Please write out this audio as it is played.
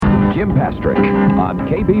Jim Pastrick on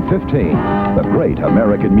KB15, the great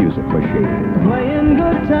American music machine. Playing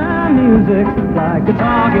good time music like a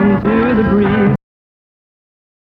talking to the breeze.